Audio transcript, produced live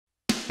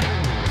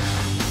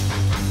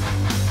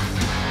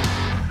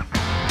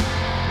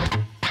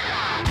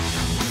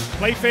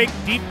Play fake,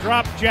 deep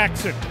drop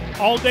Jackson.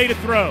 All day to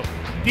throw.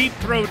 Deep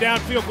throw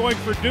downfield going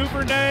for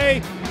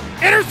Duvernay.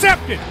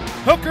 Intercepted!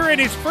 Hooker in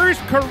his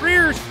first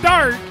career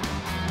start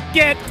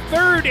get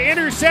third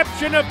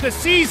interception of the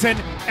season,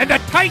 and the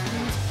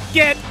Titans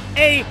get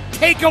a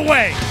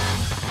takeaway.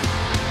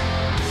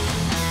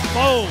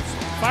 Foles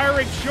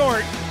firing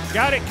short.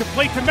 Got it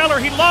complete to Miller.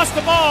 He lost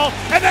the ball,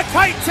 and the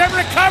Titans have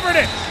recovered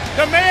it.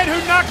 The man who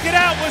knocked it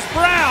out was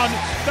Brown,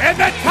 and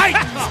the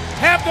Titans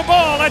have the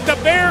ball at the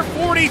Bear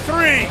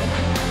 43.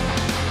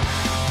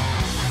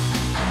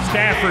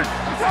 Stafford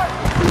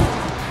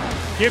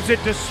gives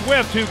it to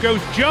Swift, who goes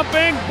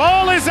jumping.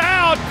 Ball is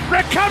out.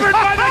 Recovered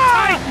by the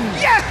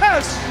Titans.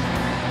 Yes!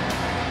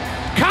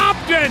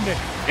 Compton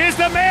is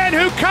the man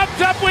who comes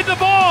up with the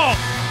ball.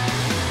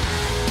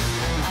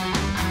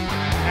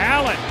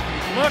 Allen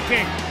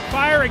looking,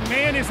 firing.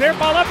 Man is there.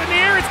 Ball up in the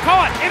air. It's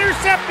caught.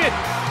 Intercepted.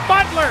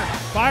 Butler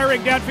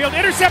firing downfield.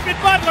 Intercepted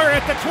Butler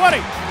at the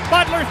 20.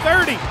 Butler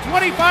 30.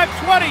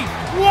 25-20.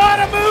 What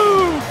a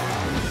move!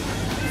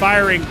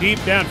 Firing deep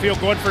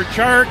downfield, going for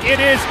Chark. It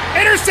is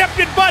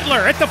intercepted Butler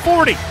at the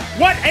 40.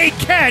 What a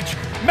catch!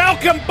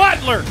 Malcolm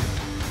Butler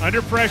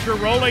under pressure,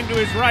 rolling to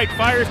his right,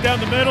 fires down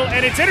the middle,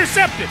 and it's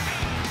intercepted.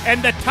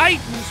 And the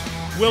Titans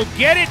will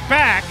get it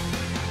back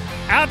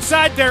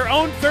outside their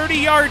own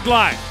 30-yard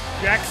line.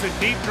 Jackson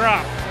deep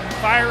drop,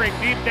 firing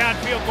deep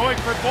downfield, going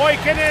for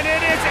Boykin, and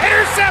it is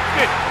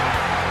intercepted.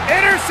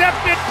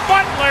 Intercepted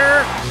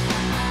Butler.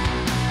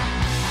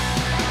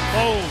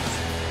 Foles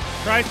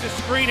tries to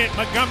screen it.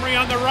 Montgomery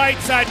on the right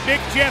side.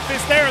 Big Jeff is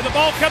there. The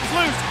ball comes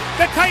loose.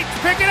 The Titans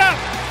pick it up.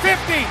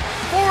 50,